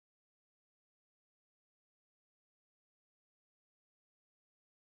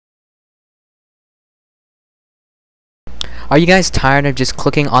Are you guys tired of just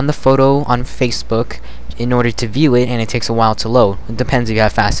clicking on the photo on Facebook in order to view it, and it takes a while to load? It depends if you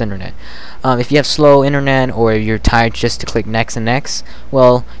have fast internet. If you have slow internet, or you're tired just to click next and next,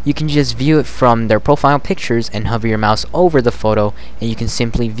 well, you can just view it from their profile pictures and hover your mouse over the photo, and you can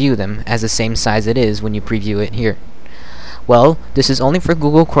simply view them as the same size it is when you preview it here. Well, this is only for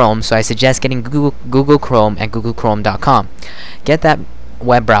Google Chrome, so I suggest getting Google Chrome at googlechrome.com. Get that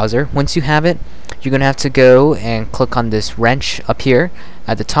web browser. Once you have it, you're going to have to go and click on this wrench up here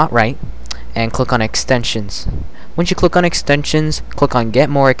at the top right and click on extensions. Once you click on extensions, click on get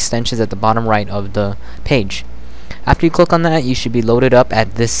more extensions at the bottom right of the page. After you click on that, you should be loaded up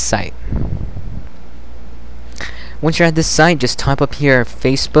at this site. Once you're at this site, just type up here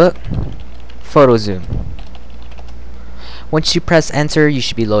Facebook Photo Zoom. Once you press enter, you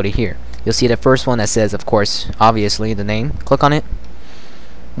should be loaded here. You'll see the first one that says, of course, obviously the name. Click on it.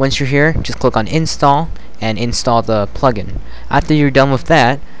 Once you're here, just click on install and install the plugin. After you're done with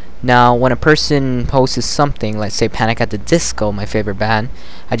that, now when a person posts something, let's say Panic at the Disco, my favorite band,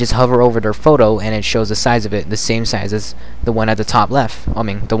 I just hover over their photo and it shows the size of it, the same size as the one at the top left. I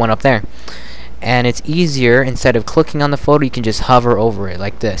mean, the one up there. And it's easier, instead of clicking on the photo, you can just hover over it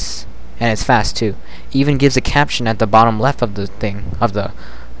like this. And it's fast too. Even gives a caption at the bottom left of the thing, of the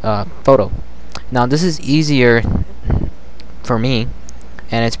photo. Now this is easier for me,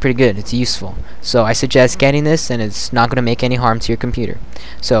 and it's pretty good. It's useful. So I suggest getting this, and it's not going to make any harm to your computer.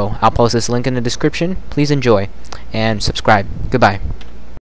 So I'll post this link in the description. Please enjoy and subscribe. Goodbye.